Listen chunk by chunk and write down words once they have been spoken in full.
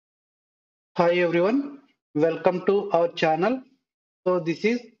Hi everyone, welcome to our channel. So this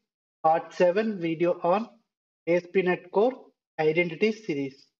is part 7 video on ASP.NET Core Identity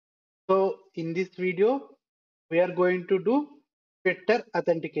series. So in this video, we are going to do Twitter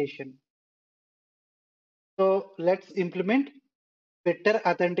authentication. So let's implement Twitter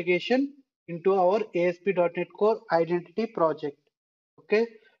authentication into our ASP.NET Core Identity project. Okay,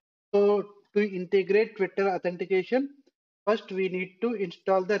 so to integrate Twitter authentication, first we need to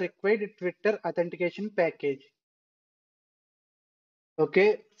install the required Twitter authentication package.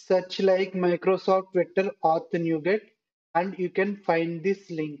 Okay, search like Microsoft Twitter Auth NuGet and you can find this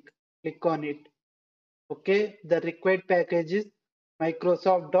link. Click on it. Okay, the required package is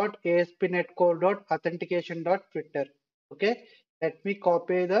microsoft.aspnetcore.authentication.twitter. Okay, let me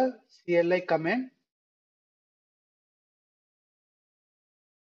copy the CLI command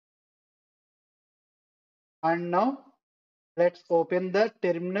and now let's open the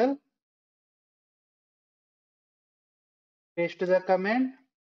terminal, paste the command,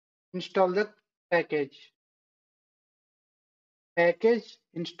 install the package. Package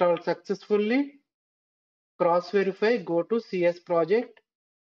installed successfully. Cross verify, go to CS project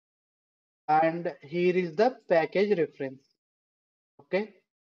and here is the package reference. Okay,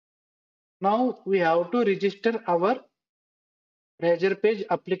 now we have to register our Razor page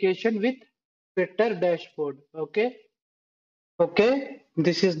application with Twitter dashboard. Okay,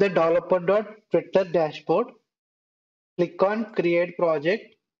 this is the developer.twitter dashboard. Click on create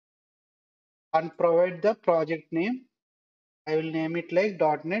project and provide the project name. I will name it like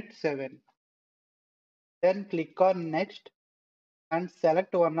 .NET 7. Then click on next and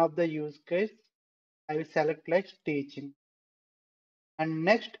select one of the use case. I will select like teaching. And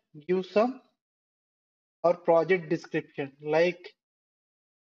next give some or project description like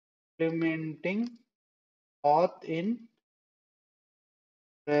implementing auth in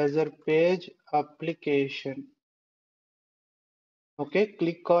Razor page application. Okay,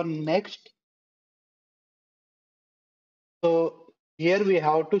 click on next. So here we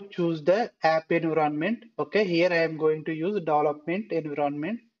have to choose the app environment. Okay, here I am going to use development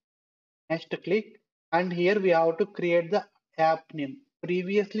environment. Next click and here we have to create the app name.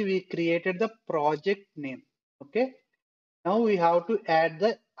 Previously we created the project name. Okay, now we have to add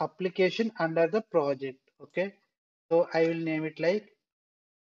the application under the project. Okay, so I will name it like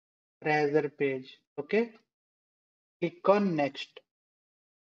Razor page. Okay, click on next.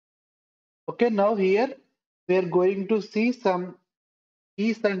 Okay, now here we are going to see some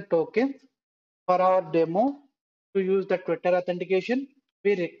keys and tokens. For our demo, to use the Twitter authentication,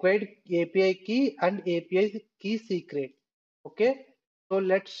 we required API key and API key secret. Okay, so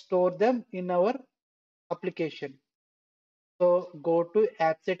let's store them in our application. So go to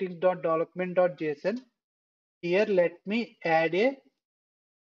appsettings.development.json. Here, let me add a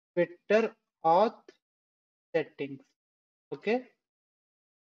Twitter auth settings. Okay,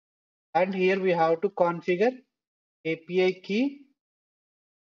 and here we have to configure API key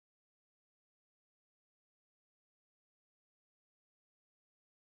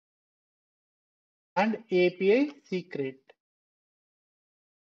and API secret.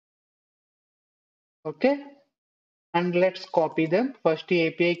 Okay, and let's copy them. First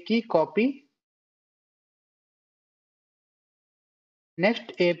API key copy,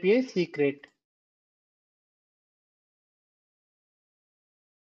 next API secret.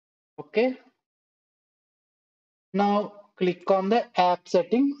 Okay, now click on the app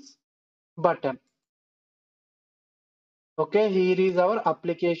settings button. Okay, here is our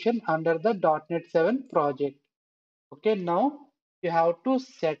application under the .NET 7 project. Okay, now you have to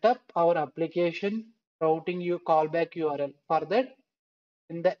set up our application routing you callback URL. For that,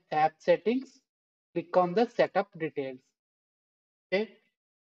 in the app settings, click on the setup details. Okay,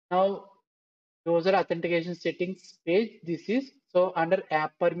 now user authentication settings page. This is so under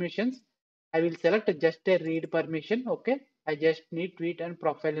app permissions. I will select just a read permission. Okay, I just need tweet and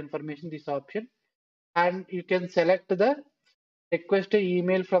profile information. This option, and you can select the request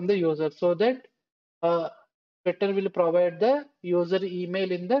email from the user so that uh, Twitter will provide the user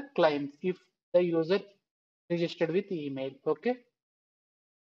email in the client if the user registered with email. Okay,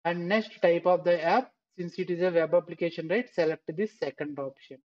 and next type of the app, since it is a web application, right? Select this second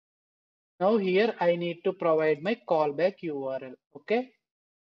option. Now here I need to provide my callback URL. Okay.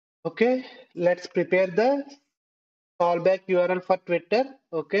 Okay. Let's prepare the callback URL for Twitter.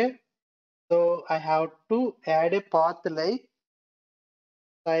 Okay. So I have to add a path like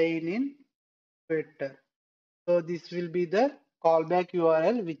sign in Twitter. So this will be the callback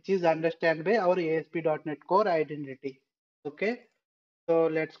URL which is understood by our ASP.NET Core identity. Okay. So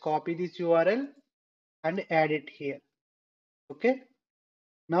let's copy this URL and add it here. Okay.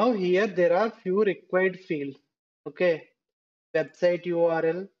 Now here there are few required fields. Okay, website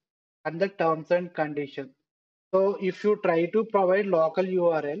URL and the terms and conditions. So if you try to provide local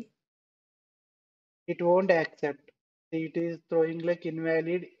URL, it won't accept. It is throwing like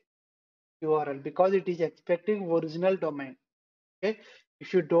invalid URL because it is expecting original domain. Okay,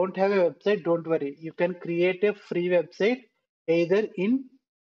 if you don't have a website, don't worry. You can create a free website either in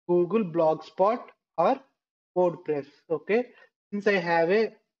Google Blogspot or WordPress. Okay, since I have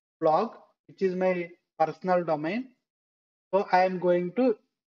a blog, which is my personal domain, so I am going to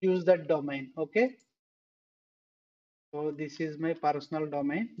use that domain. Okay, so this is my personal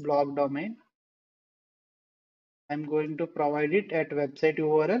domain, blog domain. I'm going to provide it at website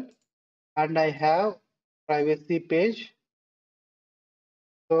URL, and I have privacy page.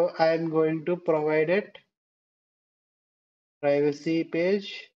 So I am going to provide it privacy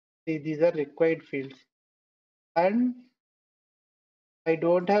page. See, these are required fields, and I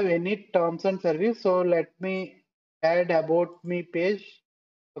don't have any terms and service. So let me add about me page.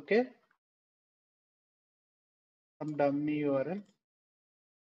 Okay, some dummy URL.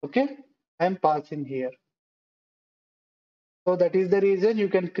 Okay, I'm passing here. So that is the reason you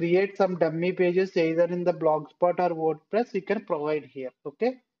can create some dummy pages either in the Blogspot or WordPress. You can provide here.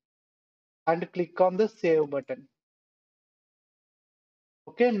 Okay, and click on the save button.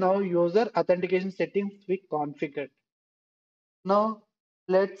 Okay, now user authentication settings we configured. Now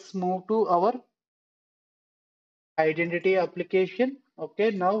let's move to our identity application.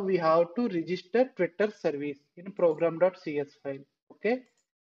 Okay, now we have to register Twitter service in program.cs file. Okay,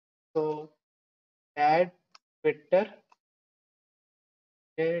 so add Twitter,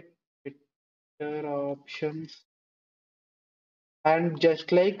 get Twitter options, and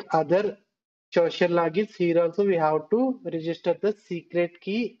just like other social logins, here also we have to register the secret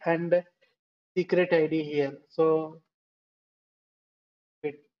key and secret ID here. So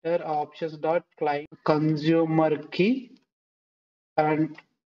Twitter options dot client consumer key and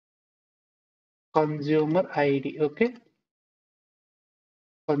consumer ID. Okay,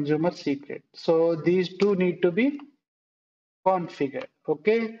 consumer secret. So these two need to be configured.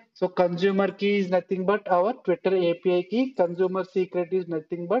 Okay, so consumer key is nothing but our Twitter API key. Consumer secret is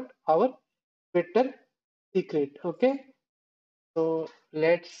nothing but our Twitter secret. Okay, so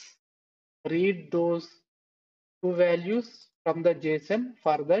let's read those two values from the JSON.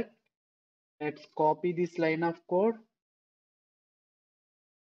 For that, let's copy this line of code.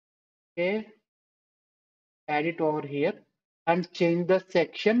 Okay, add it over here and change the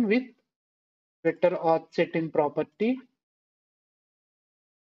section with Twitter auth setting property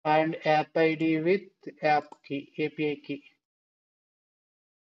and app ID with app key, API key.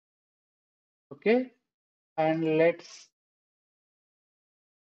 Okay, and let's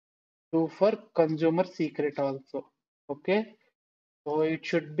do for consumer secret also. Okay, so it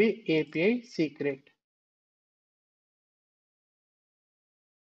should be API secret.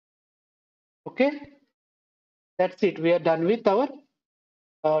 Okay, that's it. We are done with our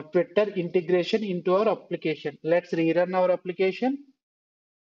Twitter integration into our application. Let's rerun our application.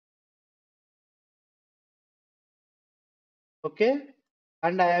 Okay,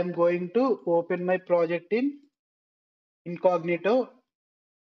 and I am going to open my project in incognito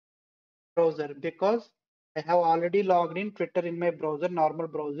browser because I have already logged in Twitter in my browser, normal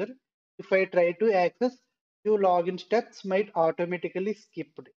browser. If I try to access, few login steps might automatically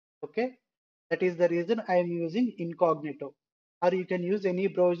skipped. Okay, that is the reason I am using incognito. Or you can use any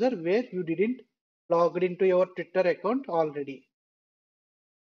browser where you didn't log into your Twitter account already.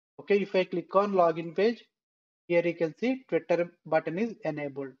 Okay, if I click on login page, here you can see Twitter button is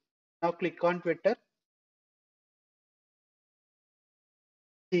enabled. Now click on Twitter.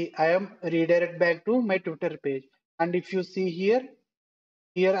 See, I am redirect back to my Twitter page. And if you see here,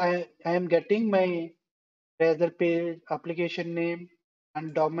 I am getting my browser page, application name,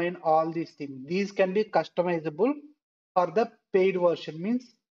 and domain, all these things. These can be customizable for the paid version,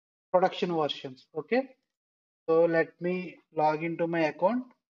 means production versions. Okay. So let me log into my account.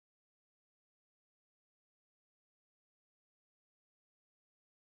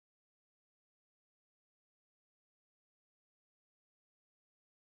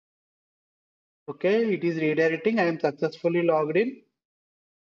 Okay, it is redirecting. I am successfully logged in.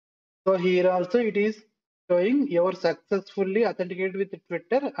 So here also it is showing you are successfully authenticated with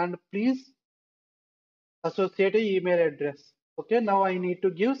Twitter and please associate a email address. Okay, now I need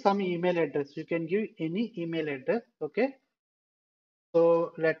to give some email address. You can give any email address. Okay,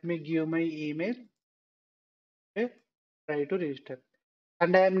 so let me give my email. Okay, try to register.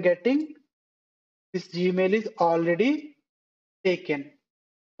 And I am getting this Gmail is already taken.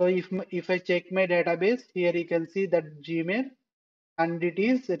 So if I check my database, here you can see that Gmail and it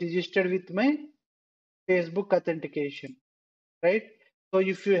is registered with my Facebook authentication, right? So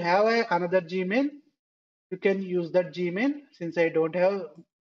if you have another Gmail, you can use that Gmail. Since I don't have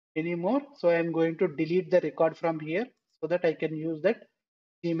anymore, so I am going to delete the record from here so that I can use that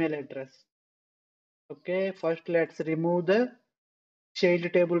Gmail address. Okay, first let's remove the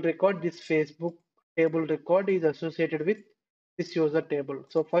child table record. This Facebook table record is associated with this user table.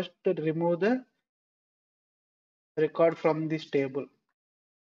 So first remove the record from this table.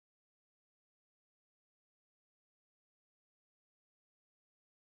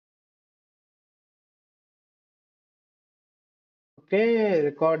 Okay,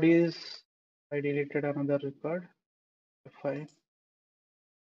 record is, I deleted another record. Fine.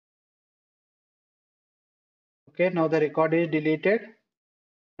 Okay, now the record is deleted.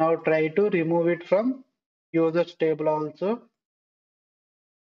 Now try to remove it from users table also.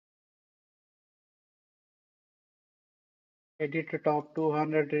 Edit top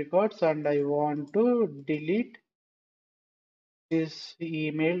 200 records and I want to delete this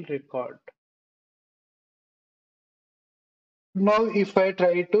email record. Now if I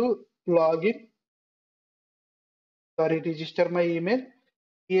try to log in, sorry, register my email,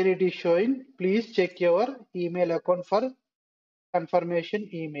 here it is showing, please check your email account for confirmation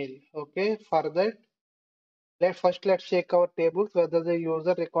email. Okay, for that, let's check our tables whether the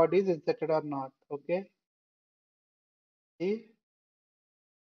user record is inserted or not. Okay, see,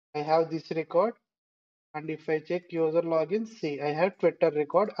 I have this record, and if I check user login, see, I have Twitter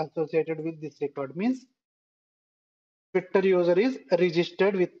record associated with this record. Means Twitter user is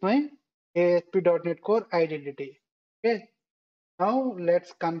registered with my ASP.NET Core identity. Okay, now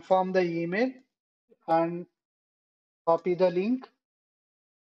let's confirm the email and copy the link.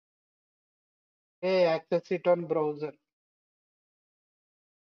 Okay, access it on browser.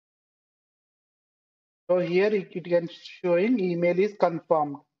 So here it can showing email is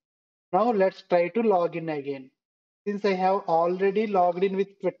confirmed. Now let's try to log in again. Since I have already logged in with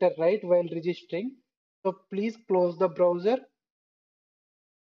Twitter, right, while registering, so please close the browser,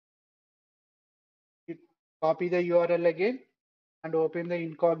 copy the URL again, and open the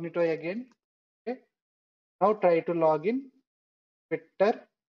incognito again. Okay. Now try to log in Twitter,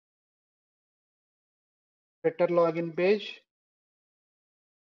 Twitter login page.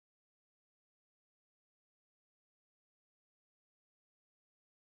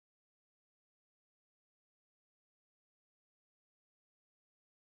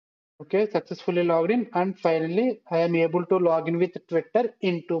 Okay, successfully logged in, and finally I am able to log in with Twitter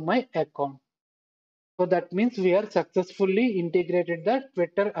into my account. So that means we are successfully integrated the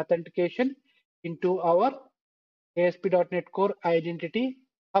Twitter authentication into our ASP.NET Core identity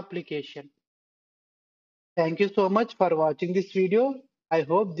application. Thank you so much for watching this video. I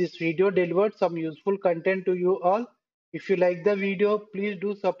hope this video delivered some useful content to you all. If you like the video, please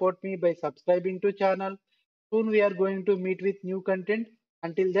do support me by subscribing to channel. Soon we are going to meet with new content.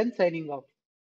 Until then, signing off.